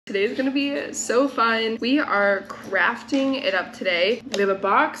Today is gonna be so fun. We are crafting it up today. We have a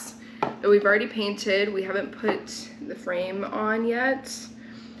box that we've already painted. We haven't put the frame on yet.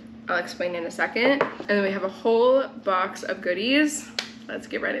 I'll explain in a second. And then we have a whole box of goodies. Let's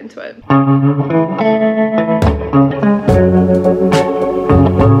get right into it.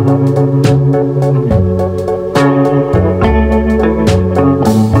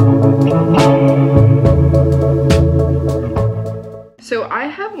 So I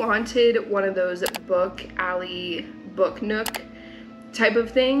have wanted one of those book alley, Book Nook type of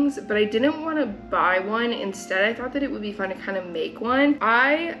things, but I didn't want to buy one. Instead, I thought that it would be fun to kind of make one.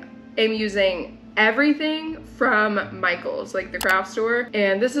 I am using everything from Michael's, like the craft store,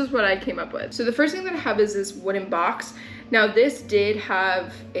 and this is what I came up with. So the first thing that I have is this wooden box. Now this did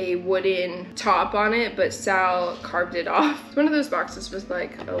have a wooden top on it, but Sal carved it off. It's one of those boxes with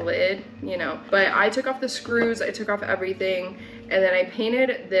like a lid, you know, but I took off the screws, I took off everything, and then I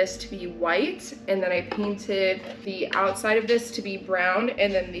painted this to be white, and then I painted the outside of this to be brown,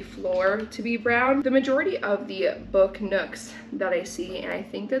 and then the floor to be brown. The majority of the Book Nooks that I see, and I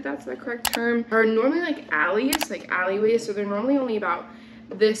think that that's the correct term, are normally like alleys, like alleyways, so they're normally only about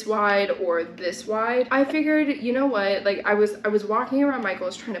this wide or this wide. I figured, you know what, like I was walking around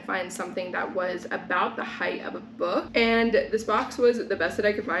Michael's trying to find something that was about the height of a book, and this box was the best that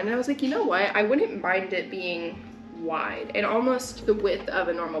I could find, and I was like, you know what, I wouldn't mind it being wide and almost the width of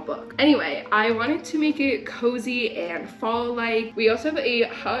a normal book. Anyway, I wanted to make it cozy and fall-like. We also have a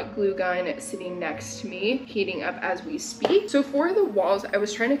hot glue gun sitting next to me, heating up as we speak. So for the walls, I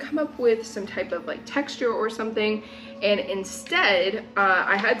was trying to come up with some type of like texture or something, and instead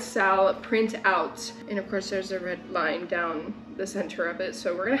I had Sal print out, and of course there's a red line down the center of it,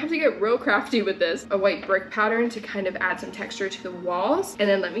 so we're gonna have to get real crafty with this, a white brick pattern to kind of add some texture to the walls, and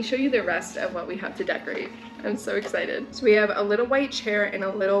then let me show you the rest of what we have to decorate. I'm so excited. So we have a little white chair and a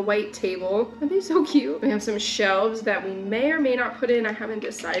little white table. Aren't they so cute? We have some shelves that we may or may not put in. I haven't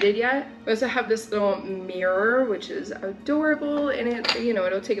decided yet. We also have this little mirror, which is adorable, and it, you know,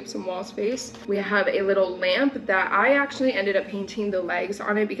 it'll take up some wall space. We have a little lamp that I actually ended up painting the legs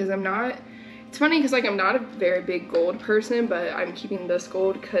on it because I'm not, it's funny because like I'm not a very big gold person, but I'm keeping this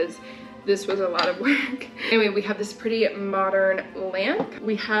gold because this was a lot of work. Anyway, we have this pretty modern lamp.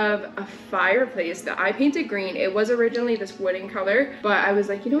 We have a fireplace that I painted green. It was originally this wooden color, but I was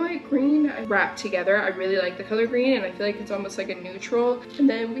like, you know what, green wrapped together. I really like the color green, and I feel like it's almost like a neutral. And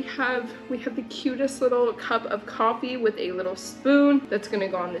then we have the cutest little cup of coffee with a little spoon that's gonna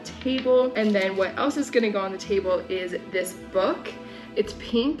go on the table. And then what else is gonna go on the table is this book. It's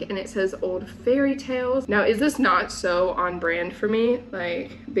pink and it says Old Fairy Tales. Now, is this not so on brand for me?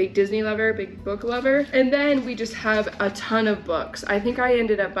 Like, big Disney lover, big book lover. And then we just have a ton of books. I think I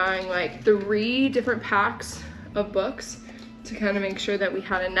ended up buying like 3 different packs of books to kind of make sure that we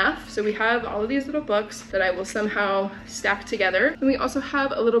had enough. So we have all of these little books that I will somehow stack together. And we also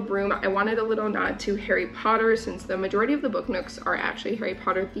have a little broom. I wanted a little nod to Harry Potter since the majority of the Book Nooks are actually Harry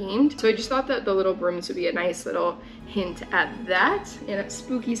Potter themed. So I just thought that the little brooms would be a nice little hint at that in a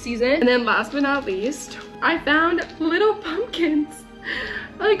spooky season. And then last but not least, I found little pumpkins.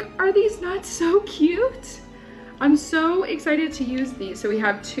 Like, are these not so cute? I'm so excited to use these. So we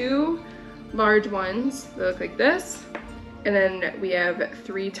have 2 large ones that look like this. And then we have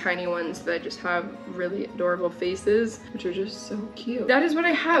 3 tiny ones that just have really adorable faces, which are just so cute. That is what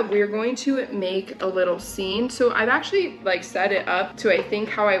I have. We are going to make a little scene. So I've actually like set it up to I think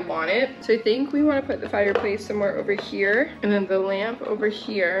how I want it. So I think we want to put the fireplace somewhere over here, and then the lamp over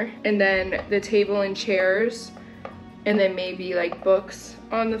here, and then the table and chairs, and then maybe like books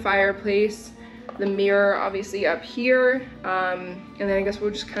on the fireplace. The mirror obviously up here, and then I guess we'll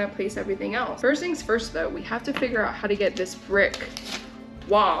just kind of place everything else. First things first though, we have to figure out how to get this brick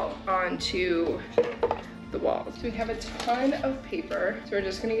wall onto the walls. So we have a ton of paper, so we're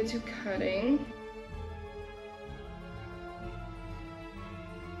just gonna get to cutting.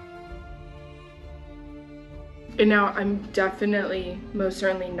 And now I'm definitely, most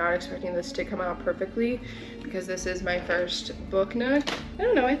certainly not expecting this to come out perfectly because this is my first Book Nook. I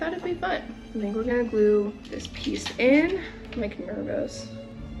don't know, I thought it'd be fun. I think we're gonna glue this piece in. I'm like nervous.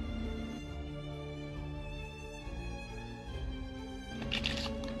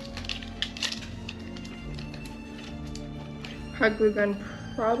 Hot glue gun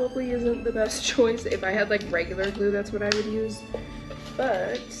probably isn't the best choice. If I had like regular glue, that's what I would use.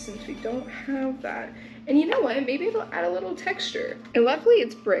 But since we don't have that, and you know what, maybe it'll add a little texture. And luckily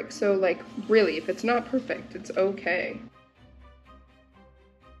it's brick, so like really, if it's not perfect, it's okay.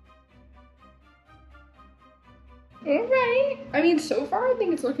 All right. I mean, so far I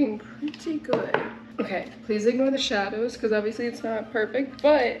think it's looking pretty good. Okay, please ignore the shadows because obviously it's not perfect,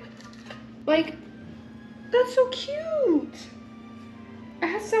 but like, that's so cute. It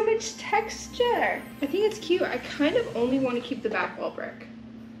has so much texture. I think it's cute. I kind of only want to keep the back wall brick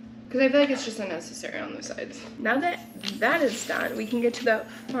because I feel like it's just unnecessary on the sides. Now that that is done, we can get to the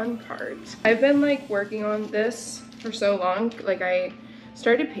fun part. I've been like working on this for so long. Like I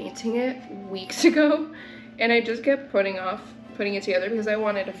started painting it weeks ago and I just kept putting it together because I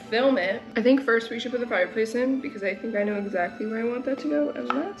wanted to film it. I think first we should put the fireplace in because I think I know exactly where I want that to go,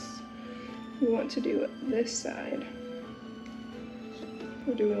 unless we want to do this side.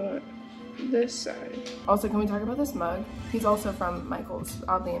 Or do we want this side? Also, can we talk about this mug? He's also from Michael's,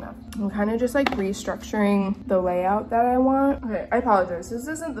 oddly enough. I'm kind of just like restructuring the layout that I want. Okay, I apologize. This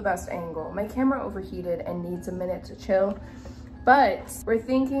isn't the best angle. My camera overheated and needs a minute to chill. But we're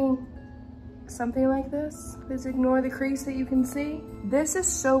thinking something like this. Please ignore the crease that you can see. This is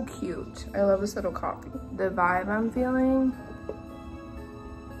so cute. I love this little copy. The vibe I'm feeling.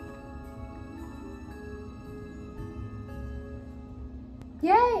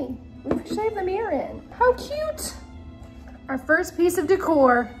 Yay! We've shaved the mirror in. How cute! Our first piece of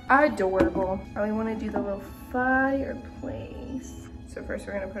decor. Adorable. Now we want to do the little fireplace. So first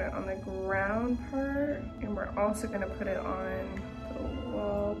we're going to put it on the ground part, and we're also going to put it on the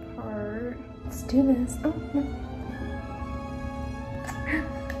wall part. Let's do this. Oh, no.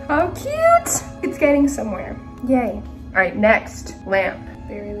 How cute! It's getting somewhere. Yay. All right, next, lamp.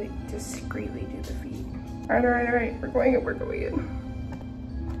 Very discreetly do the feet. All right. We're going in.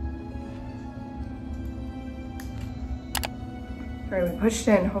 All right, we pushed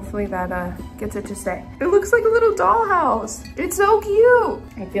in. Hopefully that gets it to stay. It looks like a little dollhouse. It's so cute.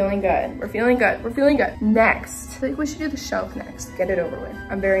 I'm feeling good. We're feeling good. Next, I think we should do the shelf next. Get it over with.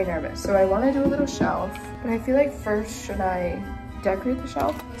 I'm very nervous. So I want to do a little shelf, but I feel like first, should I decorate the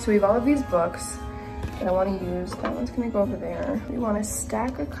shelf? So we have all of these books that I want to use. That one's gonna go over there. We want to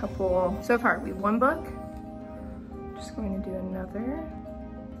stack a couple. So far, we have one book. Just going to do another.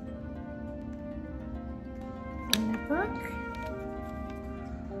 Another book.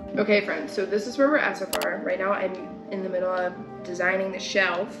 Okay, friends, so this is where we're at so far. Right now, I'm in the middle of designing the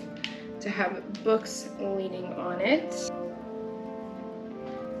shelf to have books leaning on it.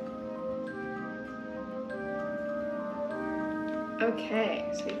 Okay,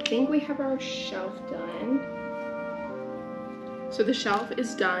 so I think we have our shelf done. So the shelf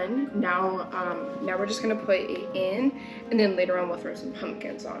is done. Now, now we're just gonna put it in, and then later on we'll throw some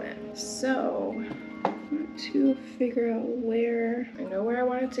pumpkins on it. So, to figure out where, I know where I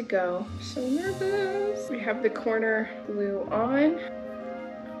want it to go. I'm so nervous. We have the corner glue on.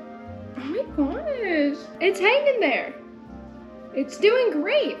 Oh my gosh, it's hanging there. It's doing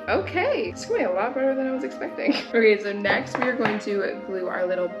great. Okay, it's going a lot better than I was expecting. Okay, so next we are going to glue our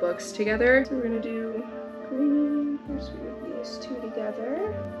little books together. So we're gonna do green. First we have these two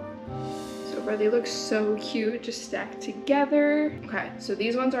together. So far they look so cute, just stacked together. Okay, so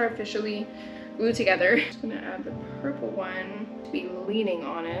these ones are officially glued together. I'm just gonna add the purple one to be leaning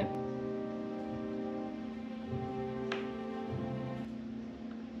on it.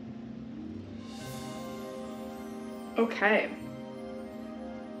 Okay.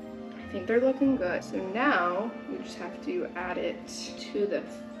 I think they're looking good. So now we just have to add it to the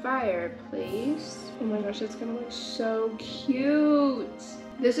fireplace. Oh my gosh, it's gonna look so cute.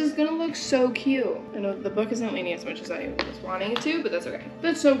 This is gonna look so cute. I know the book isn't leaning as much as I was wanting it to, but that's okay.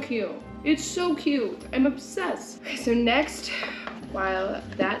 That's so cute. It's so cute. I'm obsessed. Okay, so next, while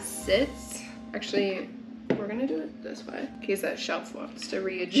that sits, actually, we're gonna do it this way in case that shelf wants to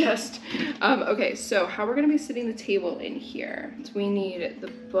readjust. Okay, so how we're gonna be sitting the table in here. So we need the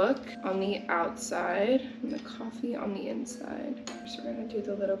book on the outside and the coffee on the inside. So we're gonna do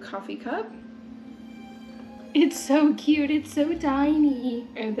the little coffee cup. It's so cute, it's so tiny.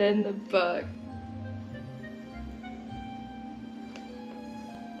 And then the book.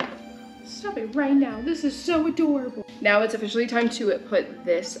 Stop it right now, this is so adorable. Now it's officially time to put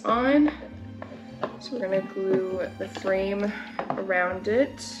this on. So we're gonna glue the frame around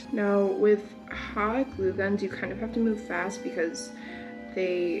it. Now with hot glue guns, you kind of have to move fast because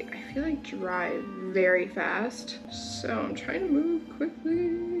they, I feel like, dry very fast. So I'm trying to move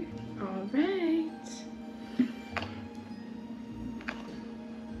quickly. All right.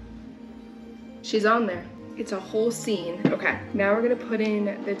 She's on there. It's a whole scene. Okay, now we're gonna put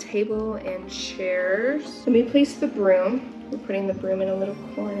in the table and chairs. Let me place the broom. We're putting the broom in a little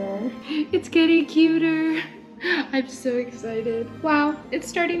corner. It's getting cuter. I'm so excited. Wow, it's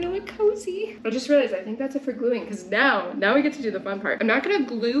starting to look cozy. I just realized I think that's it for gluing because now we get to do the fun part. I'm not gonna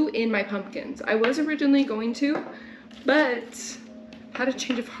glue in my pumpkins. I was originally going to, but had a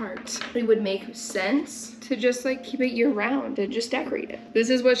change of heart. It would make sense to just like keep it year round and just decorate it. This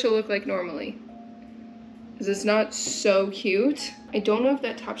is what she'll look like normally. Is this not so cute? I don't know if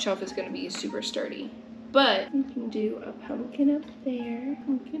that top shelf is gonna be super sturdy, but you can do a pumpkin up there,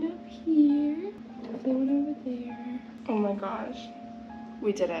 pumpkin up here, another one over there. Oh my gosh,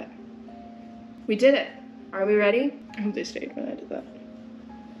 we did it. We did it. Are we ready? I hope they stayed when I did that.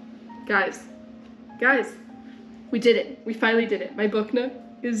 Guys, we did it. We finally did it. My book nook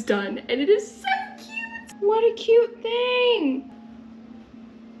is done, and it is so cute. What a cute thing.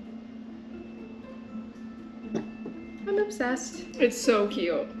 I'm obsessed. It's so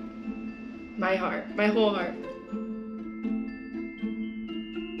cute. My heart, my whole heart.